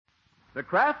The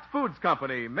Kraft Foods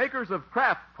Company, makers of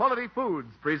Kraft quality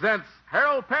foods, presents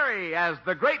Harold Perry as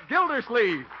the Great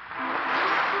Gildersleeve.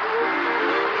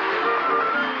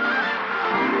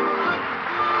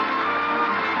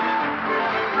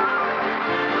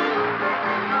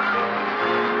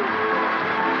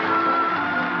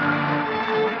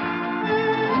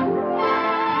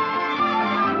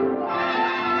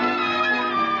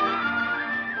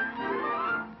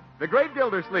 The Great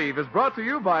Gildersleeve is brought to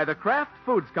you by the Kraft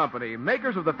Foods Company,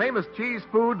 makers of the famous cheese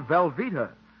food Velveeta.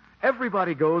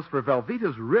 Everybody goes for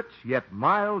Velveeta's rich yet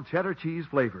mild cheddar cheese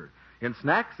flavor in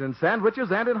snacks, in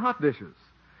sandwiches, and in hot dishes.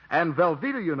 And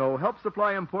Velveeta, you know, helps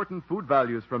supply important food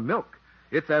values from milk.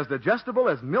 It's as digestible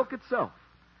as milk itself.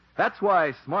 That's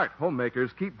why smart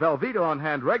homemakers keep Velveeta on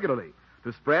hand regularly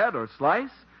to spread or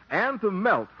slice and to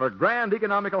melt for grand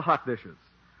economical hot dishes.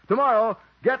 Tomorrow,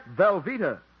 get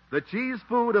Velveeta, the cheese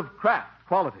food of Kraft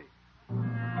quality.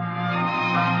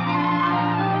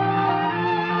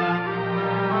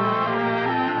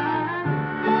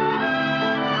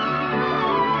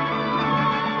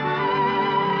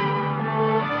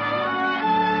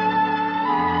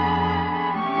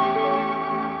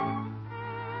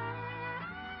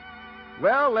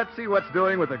 Well, let's see what's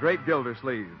doing with the Great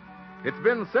Gildersleeve. It's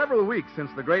been several weeks since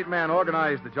the great man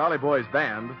organized the Jolly Boys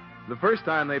Band. The first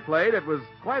time they played, it was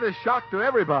quite a shock to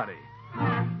everybody.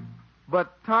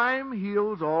 But time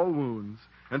heals all wounds,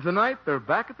 and tonight they're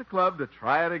back at the club to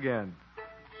try it again.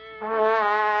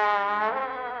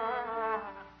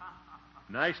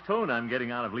 Nice tone I'm getting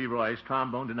out of Leroy's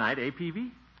trombone tonight, eh,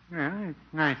 Peavy? Well,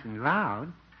 it's nice and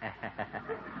loud.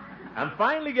 I'm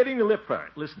finally getting the lip for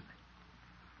it. Listen.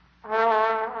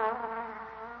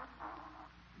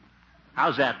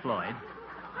 How's that, Floyd?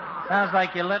 Sounds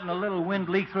like you're letting a little wind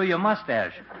leak through your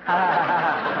mustache.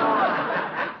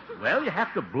 Well, you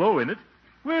have to blow in it.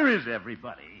 Where is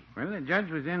everybody? Well, the judge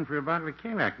was in for a bottle of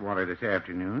Kalak water this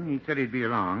afternoon. He said he'd be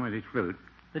along with his flute.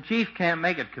 The chief can't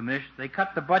make it, Commish. They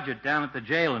cut the budget down at the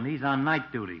jail, and he's on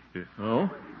night duty. Oh?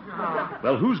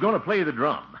 Well, who's going to play the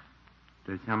drum?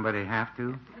 Does somebody have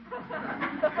to?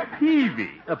 Peavy.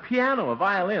 A piano, a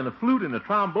violin, a flute, and a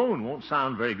trombone won't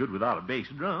sound very good without a bass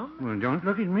drum. Well, don't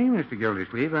look at me, Mr.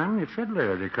 Gildersleeve. I'm the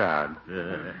fiddler of the crowd.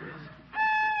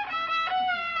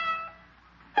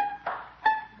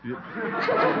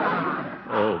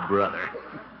 Oh, brother.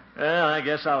 Well, I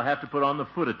guess I'll have to put on the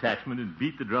foot attachment and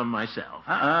beat the drum myself.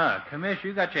 Commish,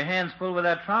 you got your hands full with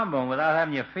that trombone without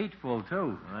having your feet full,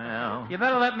 too. Well... You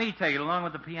better let me take it along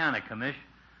with the piano, Commish.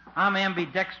 I'm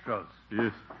ambidextrous.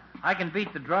 Yes. I can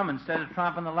beat the drum instead of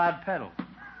tromping the loud pedal.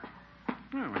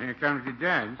 Oh, here comes the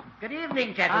judge. Good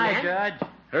evening, gentlemen. Hi, Judge.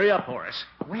 Hurry up, Horace.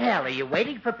 Well, are you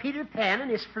waiting for Peter Pan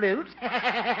and his flute?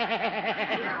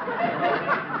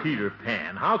 Peter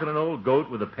Pan. How can an old goat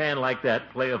with a pan like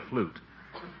that play a flute?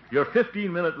 You're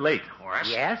 15 minutes late, Horace.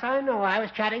 Yes, I know. I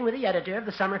was chatting with the editor of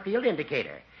the Summerfield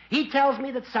Indicator. He tells me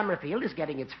that Summerfield is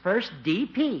getting its first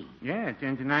DP. Yeah, it's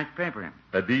in tonight's paper.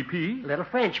 A DP? Little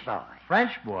French boy.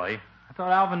 French boy? I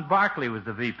thought Alvin Barkley was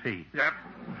the VP. Yep.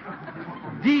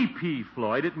 DP,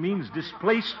 Floyd. It means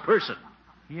displaced person.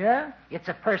 Yeah? It's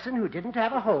a person who didn't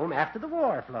have a home after the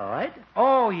war, Floyd.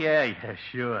 Oh, yeah,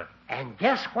 sure. And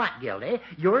guess what, Gildy?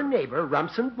 Your neighbor,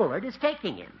 Rumson Bullard, is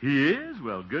taking him. He is?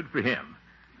 Well, good for him.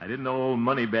 I didn't know old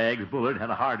Moneybags Bullard had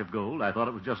a heart of gold. I thought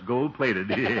it was just gold-plated.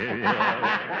 The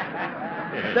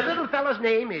little fellow's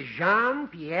name is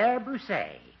Jean-Pierre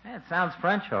Bousset. That sounds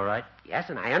French, all right. Yes,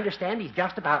 and I understand he's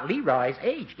just about Leroy's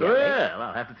age, Gildy. Well,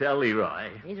 I'll have to tell Leroy.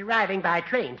 He's arriving by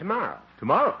train tomorrow.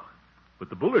 Tomorrow? But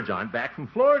the Bullards aren't back from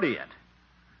Florida yet.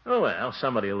 Oh, well,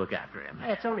 somebody will look after him.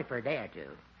 It's only for a day or two.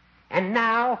 And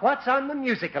now, what's on the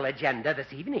musical agenda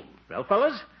this evening? Well,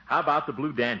 fellas, how about the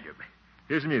Blue Danube?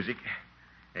 Here's the music.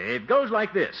 It goes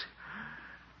like this.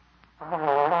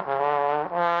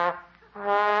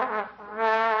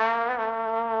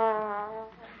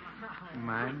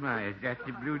 My, is that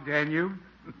the Blue Danube?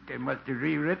 They must have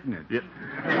rewritten it. Yep.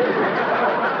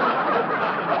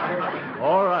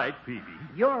 All right, Peavy.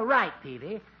 You're right,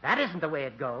 Peavy. That isn't the way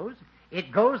it goes.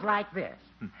 It goes like this.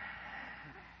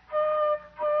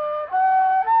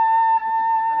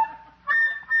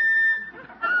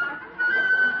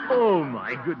 Oh,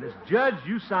 my goodness. Judge,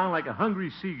 you sound like a hungry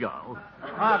seagull.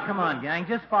 Oh, come on, gang.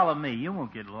 Just follow me. You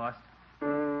won't get lost.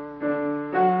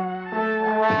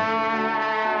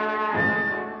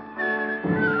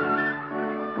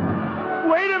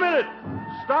 Wait a minute.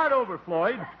 Start over,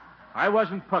 Floyd. I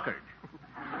wasn't puckered.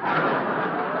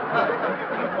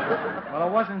 Well,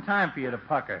 it wasn't time for you to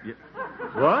pucker.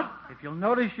 What? If you'll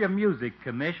notice your music,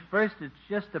 Commish, first it's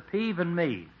just the Peeve and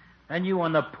me. Then you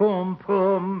on the pum,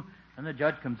 pum, and the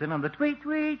judge comes in on the tweet,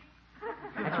 tweet.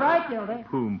 That's right, Gilda.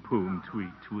 Poom, poom, tweet,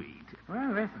 tweet.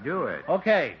 Well, let's do it.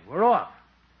 Okay, we're off.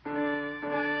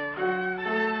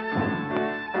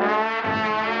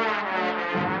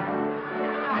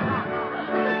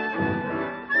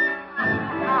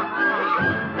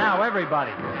 Now,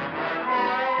 everybody.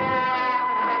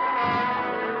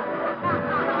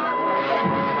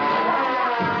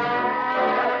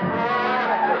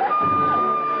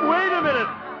 Wait a minute.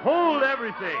 Hold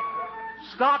everything.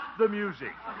 Stop the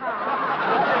music.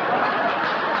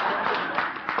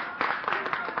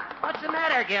 What's the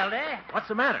matter, Gilda? What's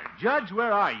the matter? Judge,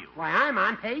 where are you? Why, I'm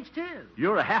on page 2.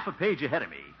 You're a half a page ahead of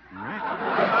me.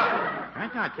 I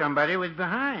thought somebody was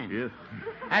behind. Yes.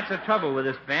 That's the trouble with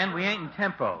this band. We ain't in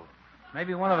tempo.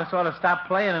 Maybe one of us ought to stop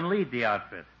playing and lead the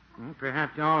outfit. Well,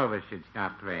 perhaps all of us should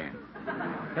stop playing.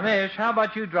 Commish, how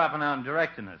about you dropping out and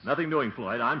directing us? Nothing doing,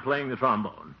 Floyd. I'm playing the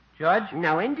trombone. Judge?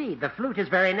 No, indeed. The flute is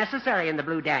very necessary in the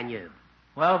Blue Danube.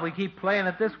 Well, if we keep playing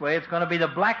it this way, it's going to be the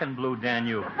black and blue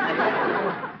Danube.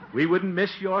 We wouldn't miss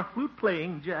your flute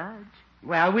playing, Judge.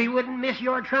 Well, we wouldn't miss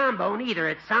your trombone either.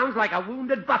 It sounds like a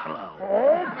wounded buffalo.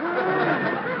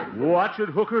 Watch it,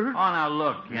 Hooker. Oh, now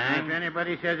look, Now, if gang.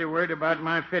 anybody says a word about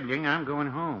my fiddling, I'm going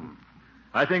home.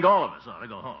 I think all of us ought to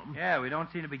go home. Yeah, we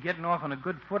don't seem to be getting off on a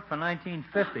good foot for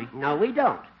 1950. No, we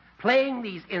don't. Playing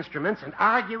these instruments and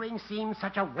arguing seems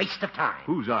such a waste of time.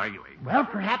 Who's arguing? Well,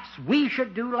 perhaps we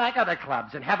should do like other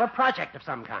clubs and have a project of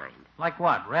some kind. Like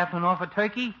what? Raffling off a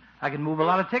turkey? I can move a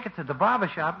lot of tickets at the barber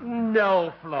shop.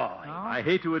 No, Floyd. I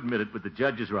hate to admit it, but the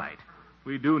judge is right.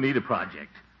 We do need a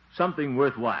project. Something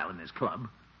worthwhile in this club.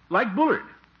 Like Bullard.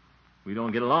 We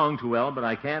don't get along too well, but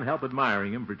I can't help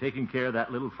admiring him for taking care of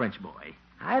that little French boy.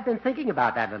 I've been thinking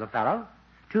about that little fellow.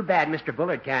 Too bad Mr.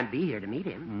 Bullard can't be here to meet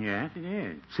him. Yes, it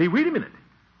is. See, wait a minute.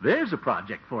 There's a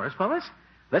project for us, fellas.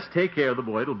 Let's take care of the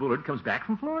boy till Bullard comes back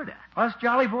from Florida. Us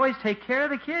jolly boys take care of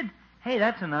the kid? Hey,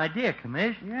 that's an idea,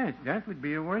 Commish. Yes, that would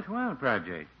be a worthwhile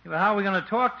project. But how are we going to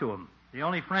talk to him? The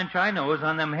only French I know is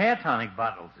on them hair tonic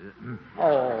bottles.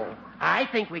 Oh, I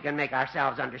think we can make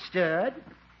ourselves understood,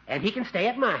 and he can stay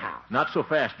at my house. Not so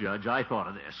fast, Judge. I thought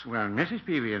of this. Well, Mrs.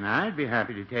 Peavy and I'd be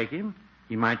happy to take him.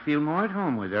 He might feel more at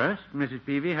home with us. Mrs.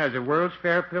 Peavy has a World's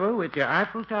Fair pillow with the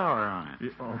Eiffel Tower on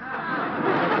it.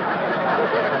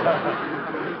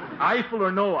 Eiffel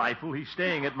or no Eiffel, he's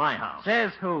staying at my house.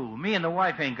 Says who? Me and the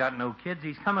wife ain't got no kids.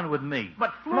 He's coming with me.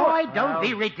 But Floyd, don't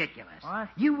be ridiculous. What?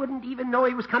 You wouldn't even know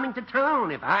he was coming to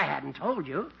town if I hadn't told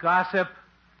you. Gossip.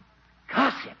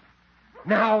 Gossip.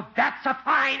 Now, that's a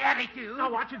fine attitude.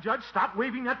 Now, watch it, Judge. Stop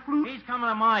waving that flute. He's coming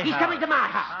to my He's house. coming to my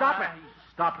house. Stop it.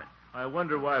 Stop it. I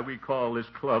wonder why we call this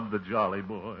club the Jolly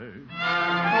Boys.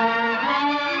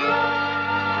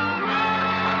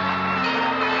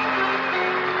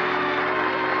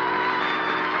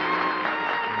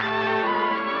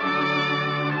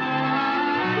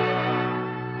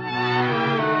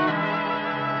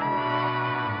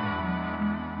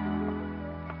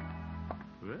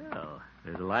 Well,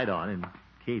 there's a light on in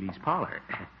Katie's parlor.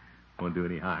 Won't do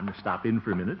any harm to stop in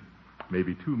for a minute,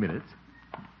 maybe 2 minutes.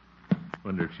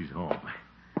 Wonder if she's home.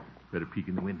 Better peek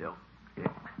in the window.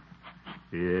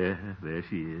 Yeah, there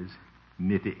she is,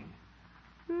 knitting.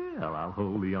 Well, I'll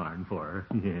hold the yarn for her.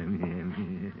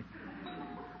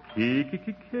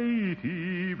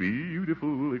 Katie,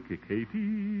 beautiful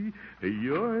Katie,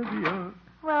 you're the...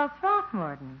 Well,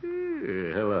 Throckmorton,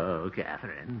 Hello,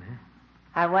 Catherine.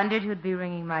 I wondered who'd be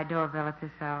ringing my doorbell at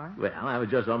this hour. Well, I was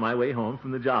just on my way home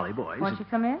from the Jolly Boys. Won't you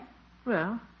come in?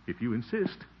 Well, if you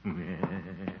insist.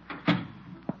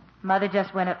 Mother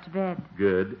just went up to bed.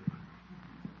 Good.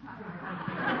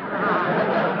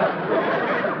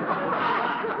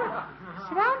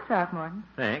 Sit down, Throckmorton.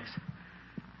 Thanks.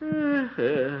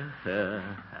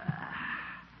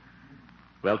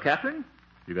 Well, Catherine,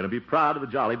 you're going to be proud of the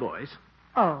Jolly Boys.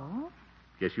 Oh?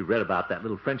 Guess you read about that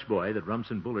little French boy that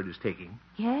Rumson Bullard is taking.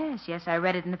 Yes, I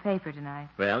read it in the paper tonight.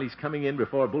 Well, he's coming in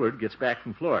before Bullard gets back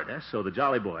from Florida, so the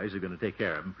Jolly Boys are going to take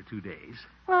care of him for 2 days.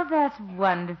 Well, that's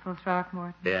wonderful,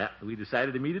 Throckmorton. Yeah, we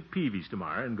decided to meet at Peavy's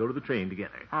tomorrow and go to the train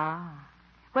together. Ah.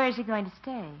 Where's he going to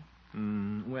stay?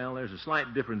 Well, there's a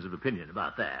slight difference of opinion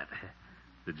about that.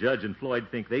 The judge and Floyd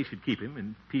think they should keep him,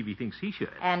 and Peavy thinks he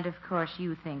should. And, of course,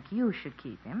 you think you should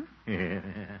keep him.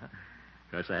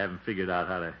 Of course, I haven't figured out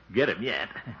how to get him yet.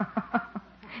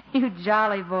 You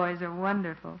jolly boys are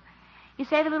wonderful. You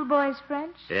say the little boy is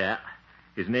French? Yeah.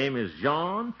 His name is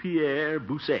Jean-Pierre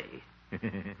Bousset. Oh,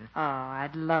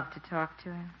 I'd love to talk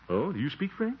to him. Oh, do you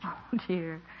speak French? Oh,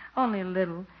 dear. Only a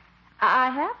little. I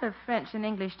have a French and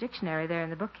English dictionary there in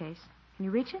the bookcase. Can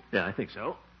you reach it? Yeah, I think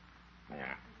so.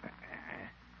 Yeah.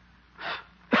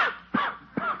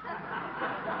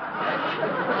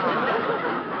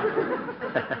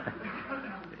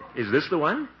 Is this the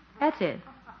one? That's it.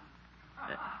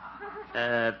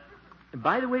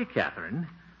 By the way, Catherine,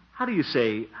 how do you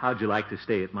say, how'd you like to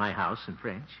stay at my house in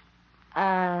French?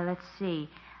 Let's see.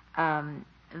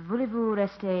 Voulez-vous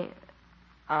rester...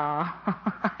 Oh,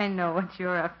 I know what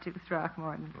you're up to,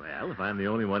 Throckmorton. Well, if I'm the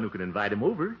only one who can invite him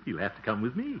over, he'll have to come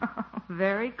with me. Oh,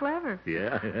 very clever.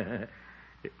 Yeah.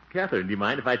 Catherine, do you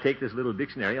mind if I take this little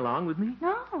dictionary along with me?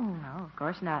 No, of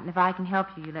course not. And if I can help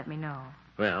you, you let me know.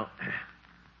 Well,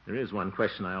 there is one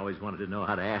question I always wanted to know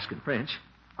how to ask in French.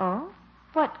 Oh?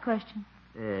 What question?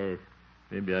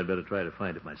 Maybe I'd better try to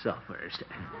find it myself first.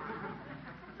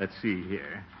 Let's see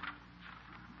here.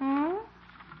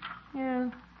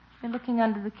 You're looking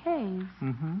under the case.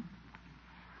 Mm-hmm.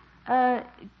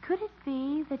 Could it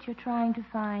be that you're trying to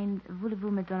find voulez-vous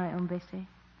me donner un baiser?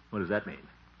 What does that mean?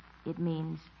 It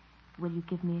means, will you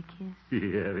give me a kiss?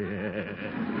 Yeah.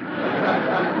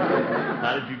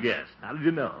 How did you guess? How did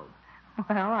you know?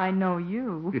 Well, I know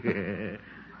you.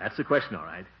 That's the question, all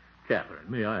right. Catherine,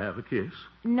 may I have a kiss?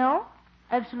 No,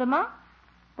 absolument.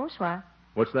 Bonsoir.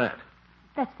 What's that?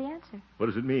 That's the answer. What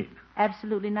does it mean?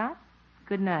 Absolutely not.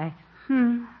 Good night.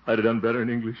 I'd have done better in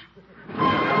English.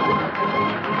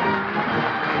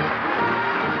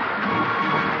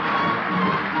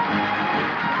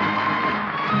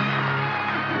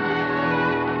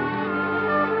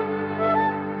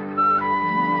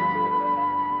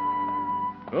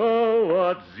 Oh,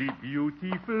 what's the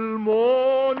beautiful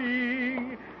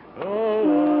morning.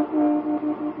 Oh.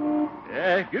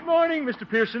 Good morning, Mr.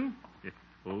 Pearson.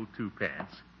 Oh, two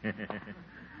pants.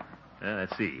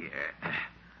 Let's see here.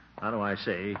 How do I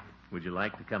say, would you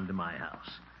like to come to my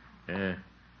house?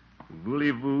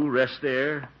 Voulez-vous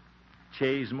rester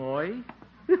chez moi?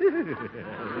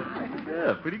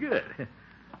 Yeah, pretty good.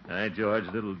 All right, George,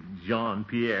 little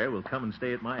Jean-Pierre will come and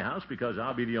stay at my house because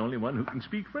I'll be the only one who can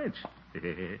speak French.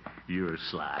 You're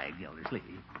sly,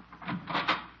 Gildersleeve.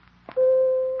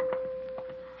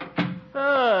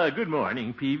 Good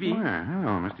morning, Peavy. Well,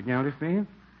 hello, Mr. Gildersleeve.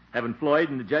 Haven't Floyd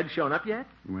and the judge shown up yet?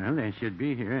 Well, they should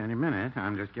be here any minute.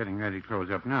 I'm just getting ready to close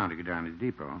up now to go down to the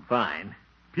depot. Fine.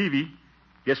 Peavy,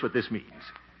 guess what this means?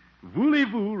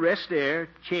 Voulez-vous rester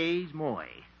chez moi?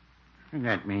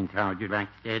 That means how would you like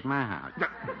to stay at my house?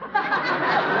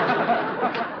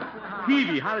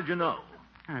 Peavy, how did you know?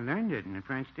 I learned it in the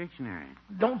French dictionary.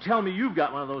 Don't tell me you've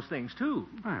got one of those things, too.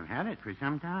 Well, I've had it for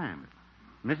some time.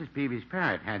 Mrs. Peavy's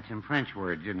parrot had some French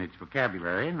words in its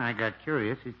vocabulary, and I got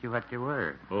curious as to what they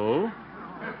were. Oh?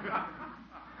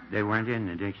 They weren't in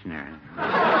the dictionary.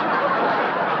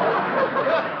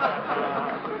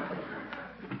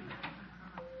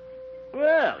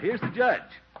 Well, here's the judge.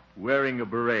 Wearing a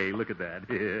beret. Look at that.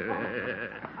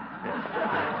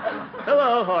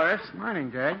 Hello, Horace.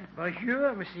 Morning, Judge.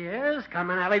 Bonjour, messieurs.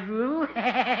 Comment allez-vous?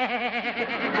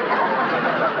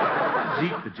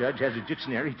 Zeke, the judge, has a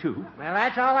dictionary, too. Well,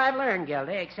 that's all I've learned,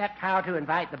 Gildy, except how to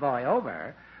invite the boy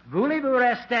over. Voulez-vous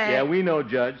rester? Yeah, we know,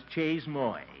 Judge. Chez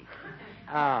moi.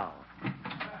 Oh.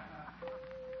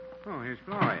 Oh, here's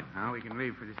Floyd. Now we can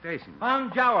leave for the station.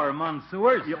 Bonjour,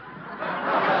 monsieurs.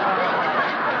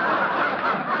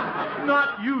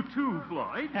 Not you, too,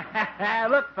 Floyd.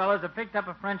 Look, fellas, I picked up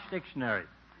a French dictionary.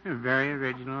 A very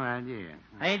original idea.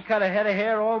 I ain't cut a head of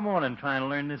hair all morning trying to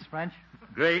learn this French.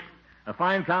 Great. A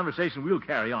fine conversation we'll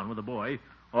carry on with the boy.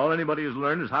 All anybody has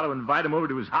learned is how to invite him over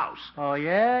to his house. Oh,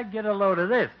 yeah? Get a load of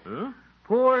this. Huh?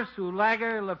 Pour sous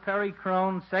lager le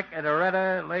pericron sec et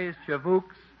arrêta les chevaux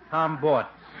tombots.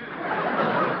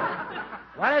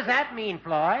 What does that mean,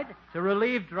 Floyd? To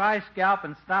relieve dry scalp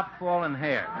and stop falling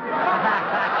hair. Oh,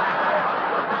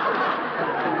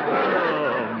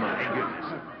 my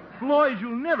goodness. Floyd,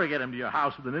 you'll never get him to your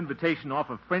house with an invitation off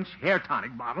a French hair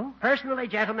tonic bottle. Personally,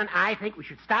 gentlemen, I think we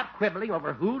should stop quibbling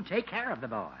over who'll take care of the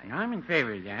boy. I'm in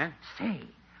favor of that. Say,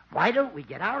 why don't we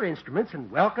get our instruments and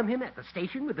welcome him at the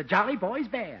station with the Jolly Boys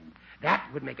Band? That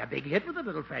would make a big hit with the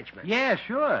little Frenchman. Yeah,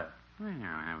 sure. Well, no,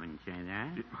 I wouldn't say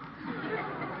that.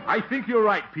 I think you're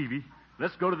right, Peavy.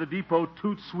 Let's go to the depot,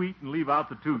 toot sweet, and leave out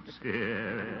the toots.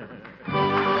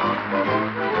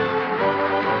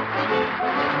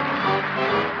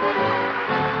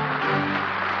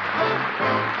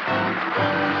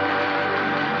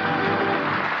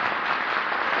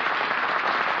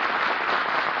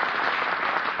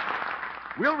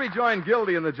 We'll rejoin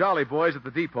Gildy and the Jolly Boys at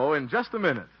the depot in just a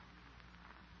minute.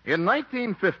 In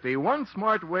 1950, one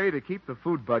smart way to keep the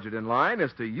food budget in line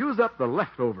is to use up the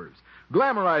leftovers,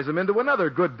 glamorize them into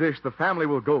another good dish the family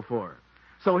will go for.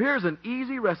 So here's an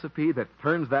easy recipe that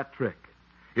turns that trick.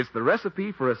 It's the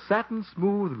recipe for a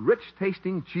satin-smooth,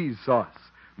 rich-tasting cheese sauce,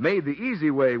 made the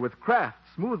easy way with Kraft's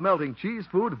smooth-melting cheese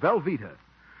food Velveeta.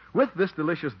 With this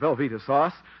delicious Velveeta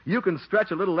sauce, you can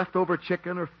stretch a little leftover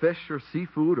chicken or fish or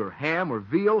seafood or ham or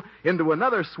veal into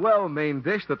another swell main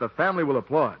dish that the family will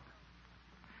applaud.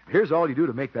 Here's all you do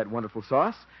to make that wonderful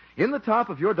sauce. In the top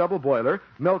of your double boiler,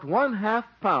 melt 1/2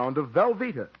 pound of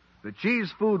Velveeta, the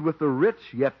cheese food with the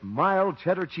rich yet mild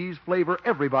cheddar cheese flavor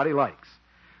everybody likes.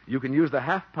 You can use the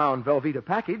 1/2 pound Velveeta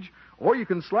package, or you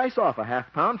can slice off a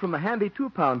 1/2 pound from the handy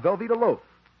 2-pound Velveeta loaf.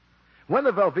 When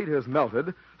the Velveeta is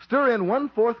melted, stir in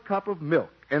 1/4 cup of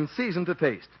milk and season to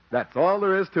taste. That's all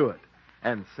there is to it.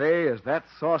 And say, is that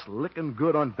sauce licking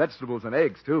good on vegetables and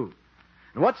eggs, too.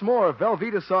 And what's more,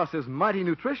 Velveeta sauce is mighty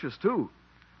nutritious, too.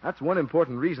 That's one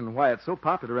important reason why it's so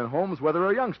popular in homes where there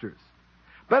are youngsters.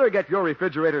 Better get your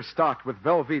refrigerator stocked with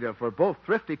Velveeta for both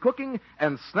thrifty cooking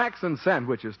and snacks and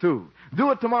sandwiches, too.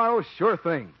 Do it tomorrow, sure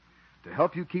thing. To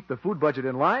help you keep the food budget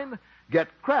in line, get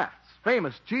Kraft's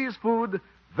famous cheese food,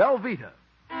 Velveeta.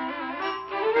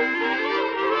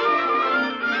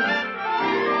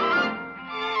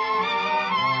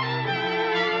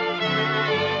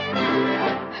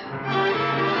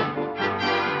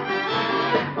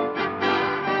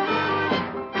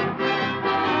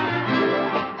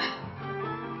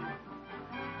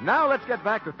 Now let's get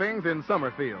back to things in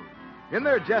Summerfield. In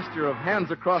their gesture of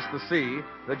hands across the sea,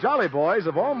 the Jolly Boys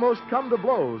have almost come to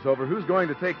blows over who's going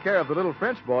to take care of the little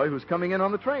French boy who's coming in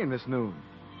on the train this noon.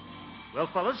 Well,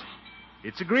 fellas,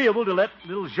 it's agreeable to let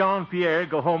little Jean-Pierre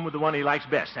go home with the one he likes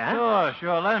best, huh?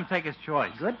 Sure. Let him take his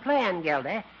choice. Good plan,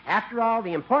 Gildy. After all,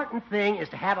 the important thing is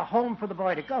to have a home for the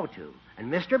boy to go to.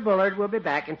 And Mr. Bullard will be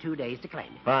back in 2 days to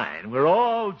claim him. Fine. We're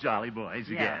all Jolly Boys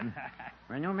again.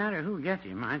 Well, no matter who gets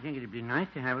him, I think it'd be nice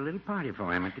to have a little party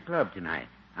for him at the club tonight.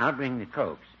 I'll bring the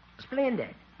cokes.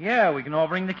 Splendid. Yeah, we can all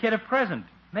bring the kid a present.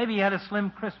 Maybe he had a slim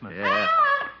Christmas. Yeah.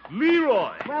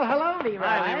 Leroy! Well, hello, Leroy.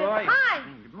 Hi, Leroy. Hi.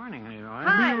 Good morning, Leroy.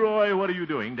 Hi. Leroy, what are you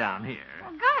doing down here?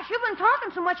 Well, gosh, you've been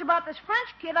talking so much about this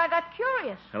French kid, I got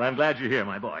curious. Well, I'm glad you're here,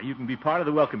 my boy. You can be part of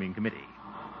the welcoming committee.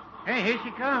 Hey, here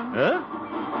she comes. Huh?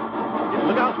 Yeah,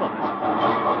 look out, fellas.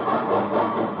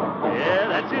 Yeah,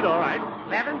 that's it, all right.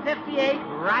 11:58,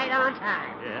 right on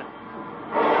time. Yeah.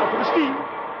 Now for the steam.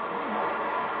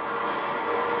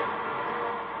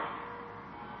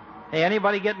 Hey,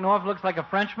 anybody getting off looks like a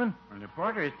Frenchman? Well, the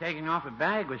porter is taking off a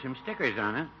bag with some stickers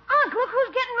on it. Unc, look who's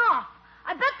getting off.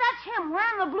 I bet that's him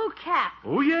wearing the blue cap.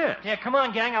 Oh, yes. Yeah, come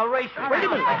on, gang. I'll race you. Wait a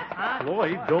minute.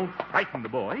 Floyd, don't frighten the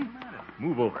boy.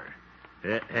 Move over.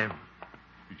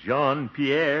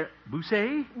 Jean-Pierre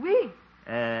Bousset? Oui.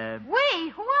 Oui?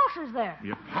 Who else is there?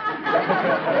 Yep.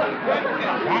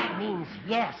 That means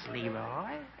yes,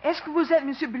 Leroy. Est-ce que vous êtes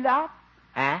Monsieur Bullard?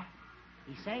 Huh?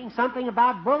 He's saying something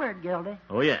about Bullard, Gildy.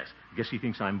 Oh, yes. Guess he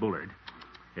thinks I'm Bullard.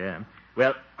 Yeah.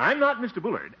 Well, I'm not Mr.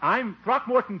 Bullard. I'm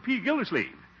Throckmorton P.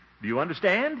 Gildersleeve. Do you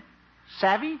understand?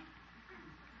 Savvy?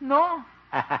 No.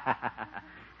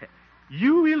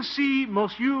 You will see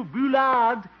Monsieur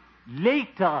Bullard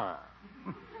later.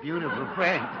 Beautiful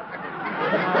French.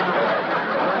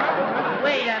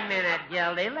 Wait a minute,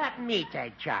 Gildy. Let me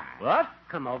take charge. What?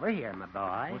 Come over here, my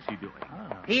boy. What's he doing?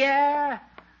 Pierre,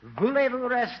 voulez-vous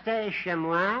rester chez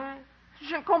moi?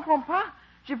 Je ne comprends pas.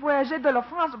 J'ai voyagé de la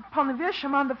France pour prendre le vieux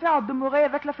chemin de fer demeurer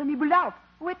avec la famille Bullard.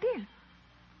 Où est-il?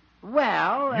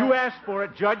 Well... You asked for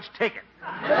it, Judge. Take it.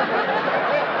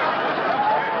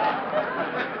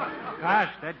 Gosh,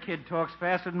 that kid talks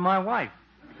faster than my wife.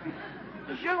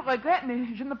 Je le regrette,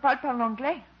 mais je ne parle pas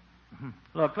l'anglais.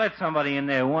 Look, let somebody in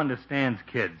there who understands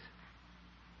kids.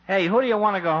 Hey, who do you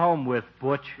want to go home with,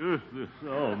 Butch?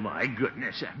 Oh, my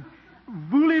goodness.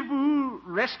 Voulez-vous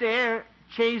rester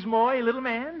chez moi, little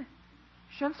man?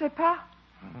 Je ne sais pas.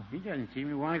 He doesn't seem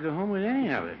to want to go home with any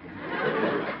of it.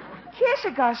 Qui est ce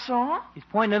garçon? He's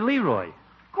pointing at Leroy.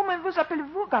 Comment vous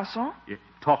appelez-vous, garçon? Yeah,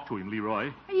 talk to him,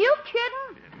 Leroy. Are you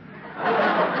kidding?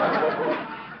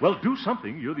 Well, do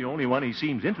something. You're the only one he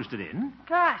seems interested in.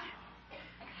 Gosh.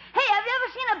 Hey, have you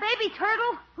ever seen a baby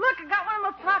turtle? Look, I got one in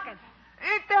my pocket.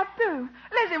 Un tortue.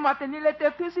 Laissez-moi tenir le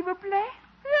tortue, s'il vous plaît.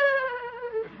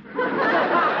 Well,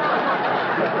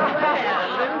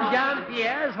 little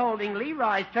Jean-Pierre's holding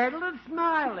Leroy's turtle and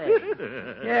smiling.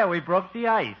 Yeah, we broke the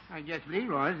ice. I guess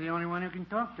Leroy's the only one who can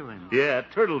talk to him. Yeah,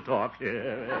 turtle talk.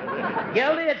 Yeah,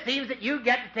 Gildy, it seems that you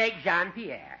get to take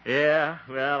Jean-Pierre. yeah,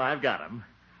 well, I've got him.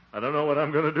 I don't know what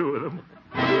I'm going to do with him.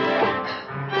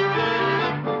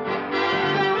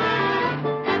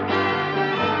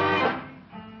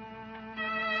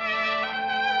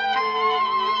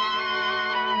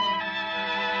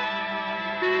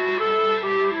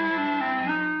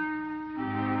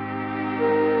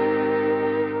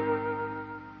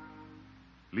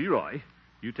 Leroy,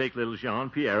 you take little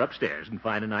Jean-Pierre upstairs and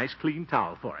find a nice clean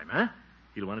towel for him, huh?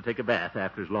 He'll want to take a bath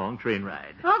after his long train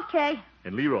ride. Okay.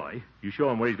 And Leroy, you show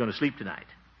him where he's going to sleep tonight.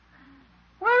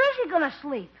 Where is he going to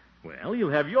sleep? Well,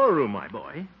 you'll have your room, my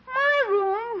boy. My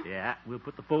room? Yeah, we'll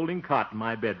put the folding cot in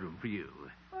my bedroom for you.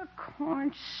 For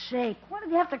corn's sake, what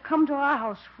did you have to come to our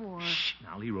house for? Shh.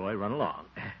 Now, Leroy, run along.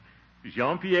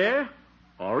 Jean-Pierre,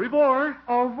 au revoir.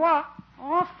 Au revoir.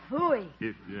 Oh, phooey.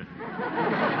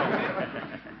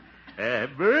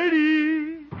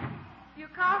 Bertie. You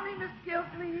call me, Miss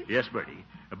Gildersleeve? Yes, Bertie.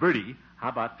 Bertie, how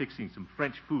about fixing some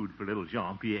French food for little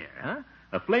Jean-Pierre, huh?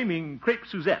 A flaming crepe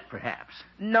Suzette, perhaps.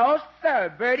 No,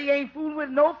 sir. Bertie ain't fooling with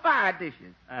no fire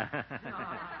dishes.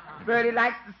 Bertie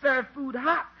likes to serve food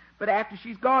hot, but after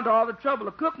she's gone to all the trouble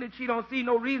of cooking it, she don't see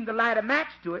no reason to light a match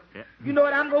to it. Yeah. You know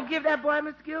what I'm going to give that boy,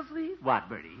 Mr. Gildersleeve? What,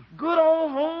 Bertie? Good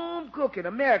old home cooking,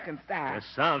 American style. That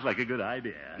sounds like a good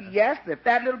idea. Yes, if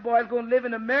that little boy's going to live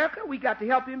in America, we got to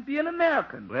help him be an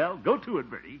American. Well, go to it,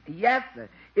 Bertie. Yes, sir.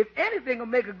 If anything will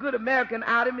make a good American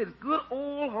out of him, it's good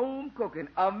old home cooking,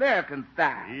 American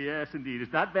style. Yes, indeed.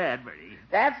 It's not bad, Bertie.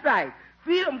 That's right.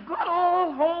 Feed him good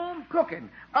old home cooking,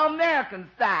 American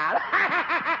style.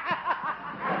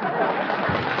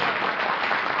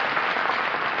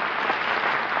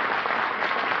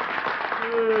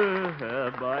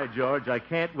 By George, I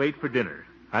can't wait for dinner.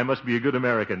 I must be a good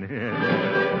American.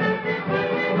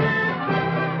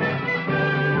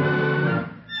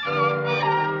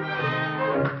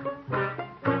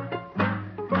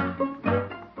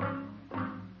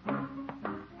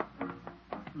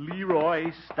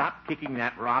 Leroy, stop kicking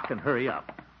that rock and hurry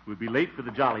up. We'll be late for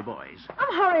the Jolly Boys.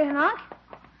 I'm hurrying, Unc.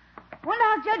 Wonder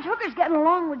how Judge Hooker's getting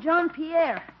along with John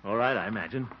Pierre. All right, I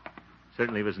imagine.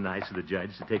 Certainly was nice of the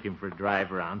judge to take him for a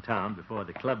drive around town before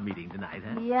the club meeting tonight,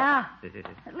 huh? Yeah.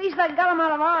 At least I got him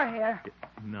out of our hair.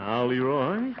 Now,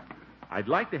 Leroy, I'd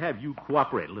like to have you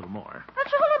cooperate a little more.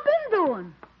 That's all I've been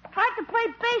doing. Tried to play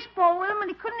baseball with him, and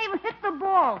he couldn't even hit the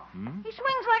ball. Hmm? He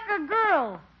swings like a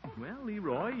girl. Well,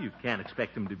 Leroy, you can't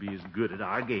expect him to be as good at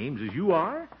our games as you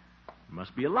are. There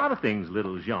must be a lot of things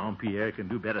little Jean-Pierre can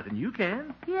do better than you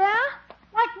can. Yeah?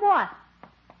 Like what?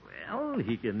 Well,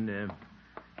 he can,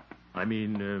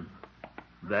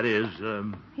 that is,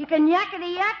 He can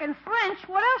yakety-yak in French.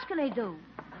 What else can he do?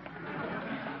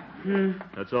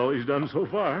 That's all he's done so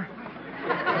far.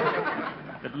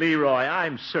 But, Leroy,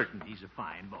 I'm certain he's a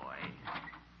fine boy.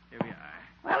 Here we are.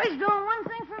 Well, he's doing one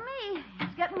thing for me.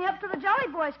 He's getting me up to the Jolly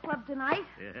Boys Club tonight.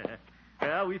 Yeah.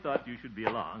 Well, we thought you should be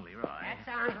along, Leroy. That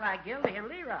sounds like Gildy and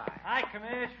Leroy. Hi,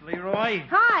 Commish, Leroy.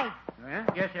 Hi. Well,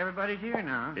 guess everybody's here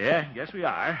now. Yeah, guess we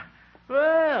are.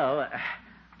 Well,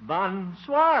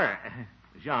 bonsoir,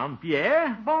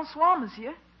 Jean-Pierre. Bonsoir,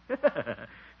 monsieur.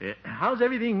 How's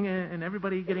everything and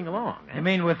everybody getting along? You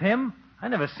mean with him? I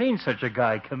never seen such a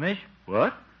guy, Commish.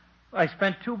 What? I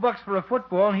spent $2 for a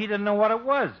football, and he didn't know what it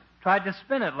was. Tried to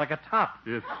spin it like a top.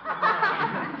 Shh,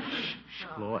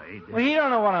 Floyd. Well, he don't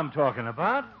know what I'm talking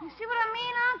about. You see what I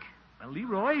mean, Unc? Well,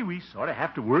 Leroy, we sort of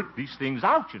have to work these things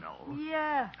out, you know.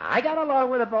 Yeah. I got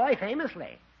along with the boy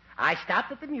famously. I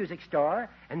stopped at the music store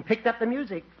and picked up the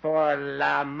music for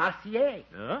La Marseillaise.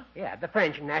 Huh? Yeah, the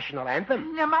French national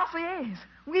anthem. La Marseillaise.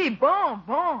 Oui, bon.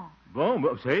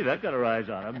 Well, say, that got a rise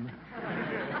on him.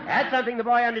 That's something the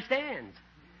boy understands.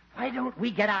 Why don't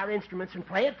we get our instruments and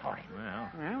play it for him?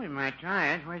 Well, we might try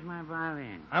it. Where's my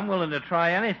violin? I'm willing to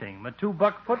try anything. My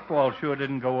 $2 football sure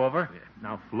didn't go over. Yeah.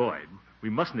 Now, Floyd, we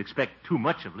mustn't expect too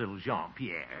much of little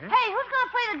Jean-Pierre. Hey, who's going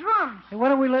to play the drums? Hey, why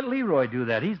don't we let Leroy do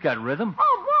that? He's got rhythm.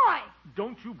 Oh, boy.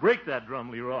 Don't you break that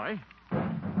drum, Leroy.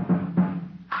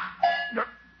 No.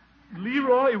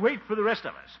 Leroy, wait for the rest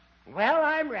of us. Well,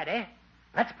 I'm ready.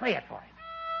 Let's play it for him.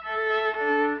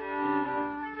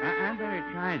 I better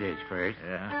try this first.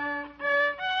 Yeah.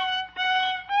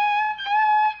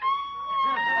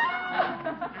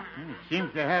 It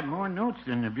seems to have more notes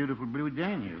than the beautiful Blue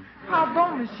Danube.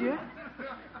 Pardon, monsieur.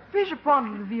 Puis-je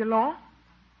prendre le violon?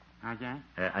 How's that?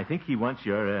 I think he wants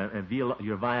your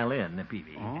violin,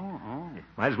 Peavy. Oh.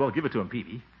 Might as well give it to him,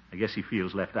 Peavy. I guess he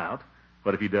feels left out.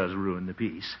 What if he does ruin the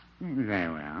piece? Very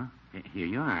well. Here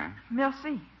you are.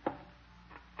 Merci.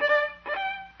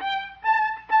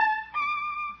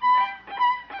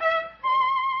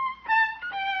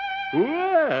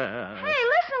 Well, Hey,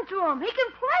 listen to him. He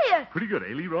can play it. pretty good,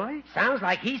 eh, Leroy? Sounds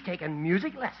like he's taking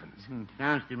music lessons.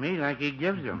 Sounds to me like he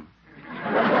gives them.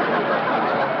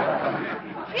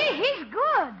 Gee, he's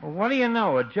good. Well, what do you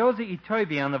know? A Josie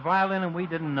Eturby on the violin, and we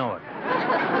didn't know it.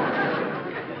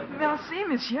 Merci,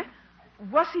 monsieur.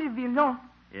 Voici le violon.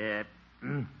 Yeah.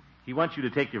 He wants you to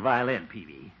take your violin,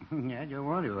 Peavy. I don't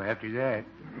want to after that.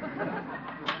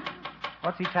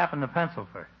 What's he tapping the pencil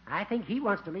for? I think he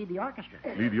wants to lead the orchestra.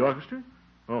 Lead the orchestra?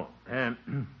 Oh,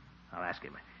 I'll ask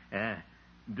him.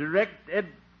 Direct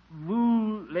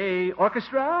vous les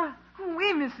orchestra?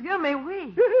 Oui, monsieur, mais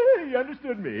oui. You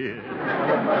understood me.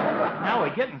 Now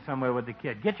we're getting somewhere with the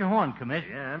kid. Get your horn,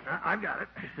 Commissioner. Yeah, I've got it.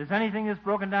 If there's anything this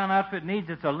broken-down outfit needs,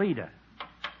 it's a leader.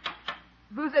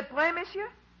 Vous êtes prêt, monsieur?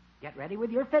 Get ready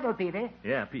with your fiddle, Peavy.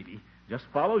 Yeah, Peavy. Just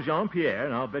follow Jean-Pierre,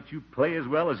 and I'll bet you play as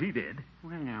well as he did.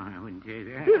 Well, no, I wouldn't say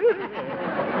that.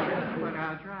 But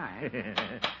I'll try.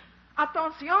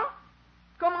 Attention,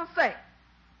 commencez.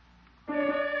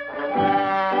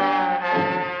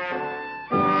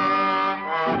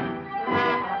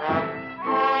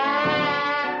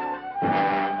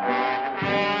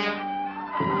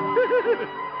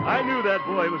 I knew that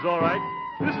boy was all right.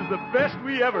 This is the best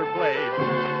we ever played.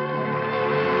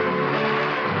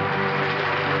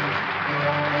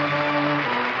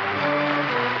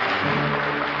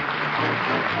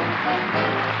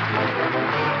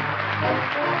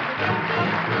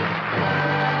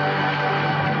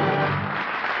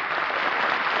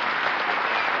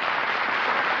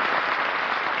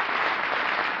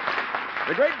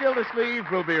 The Great Gildersleeve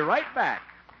will be right back.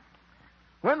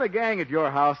 When the gang at your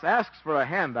house asks for a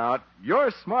handout, your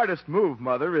smartest move,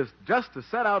 Mother, is just to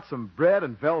set out some bread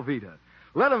and Velveeta.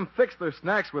 Let them fix their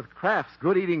snacks with Kraft's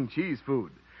good-eating cheese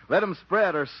food. Let them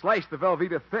spread or slice the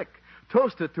Velveeta thick.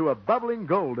 Toast it to a bubbling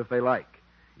gold if they like.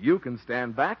 You can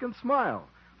stand back and smile,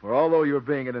 for although you're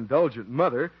being an indulgent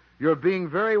mother, you're being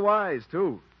very wise,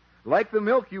 too. Like the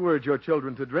milk you urge your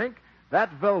children to drink,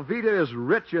 that Velveeta is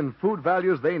rich in food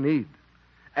values they need.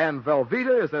 And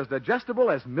Velveeta is as digestible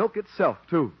as milk itself,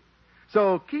 too.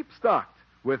 So keep stocked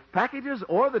with packages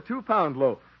or the 2-pound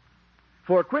loaf.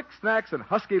 For quick snacks and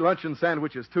husky luncheon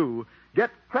sandwiches, too,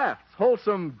 get Kraft's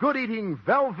wholesome, good-eating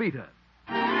Velveeta.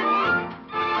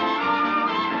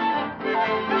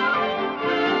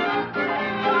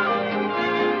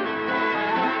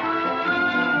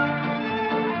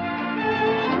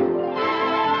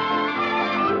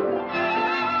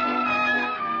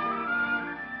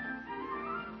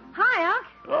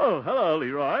 Oh, hello,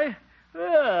 Leroy.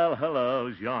 Well,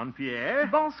 hello, Jean-Pierre.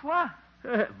 Bonsoir.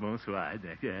 Bonsoir.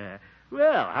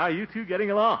 Well, how are you two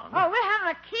getting along? Oh, we're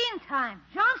having a keen time.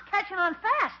 Jean's catching on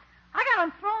fast. I got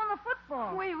him throwing the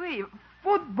football. Oui, oui.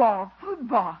 Football.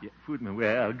 Yeah, footman.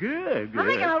 Well, good. I'm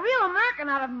making a real American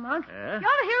out of him, Unc. You ought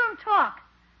to hear him talk.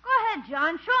 Go ahead,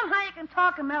 John. Show him how you can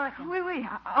talk American. Oui,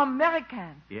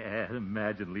 American. Yeah,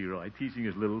 imagine Leroy teaching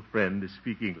his little friend to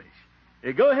speak English.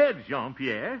 Go ahead,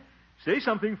 Jean-Pierre. Say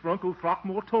something for Uncle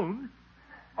Throckmorton.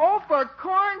 Oh, for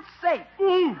corn's sake.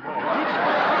 Ooh! Great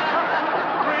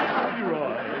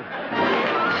Leroy.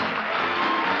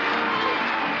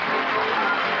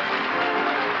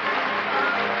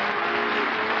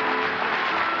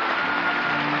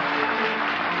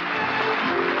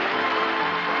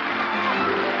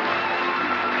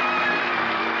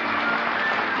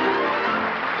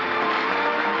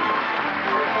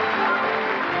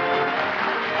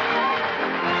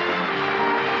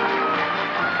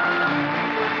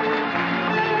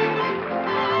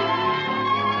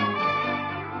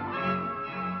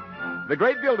 The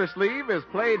Great Gildersleeve is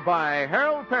played by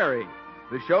Harold Perry.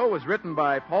 The show was written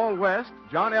by Paul West,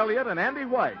 John Elliott, and Andy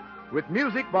White, with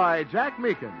music by Jack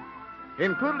Meakin.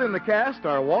 Included in the cast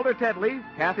are Walter Tetley,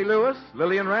 Kathy Lewis,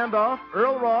 Lillian Randolph,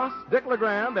 Earl Ross, Dick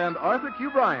LeGrand, and Arthur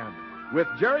Q. Bryan, with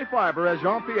Jerry Fiber as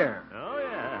Jean-Pierre. Oh,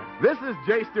 yeah. This is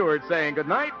Jay Stewart saying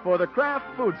goodnight for the Kraft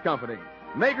Foods Company,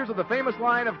 makers of the famous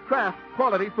line of Kraft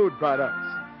quality food products.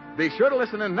 Be sure to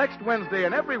listen in next Wednesday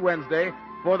and every Wednesday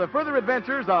for the further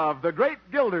adventures of the Great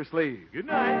Gildersleeve. Good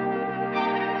night.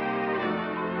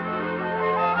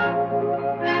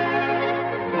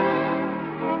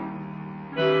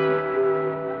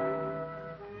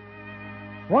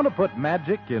 Want to put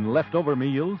magic in leftover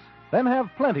meals? Then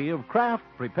have plenty of Kraft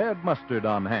prepared mustard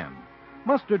on hand.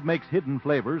 Mustard makes hidden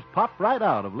flavors pop right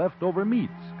out of leftover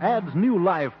meats, adds new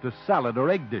life to salad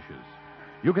or egg dishes.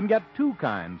 You can get 2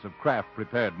 kinds of Kraft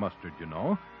prepared mustard, you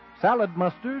know. Salad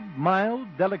mustard, mild,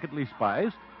 delicately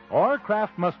spiced, or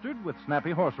Kraft mustard with snappy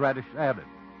horseradish added.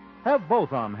 Have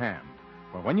both on hand,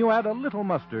 for when you add a little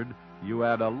mustard, you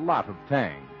add a lot of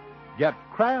tang. Get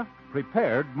Kraft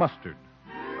prepared mustard.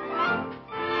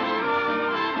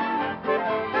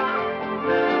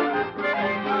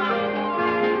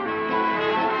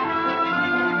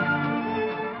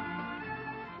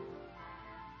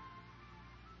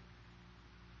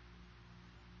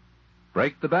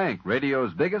 Break the Bank,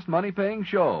 radio's biggest money-paying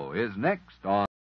show, is next on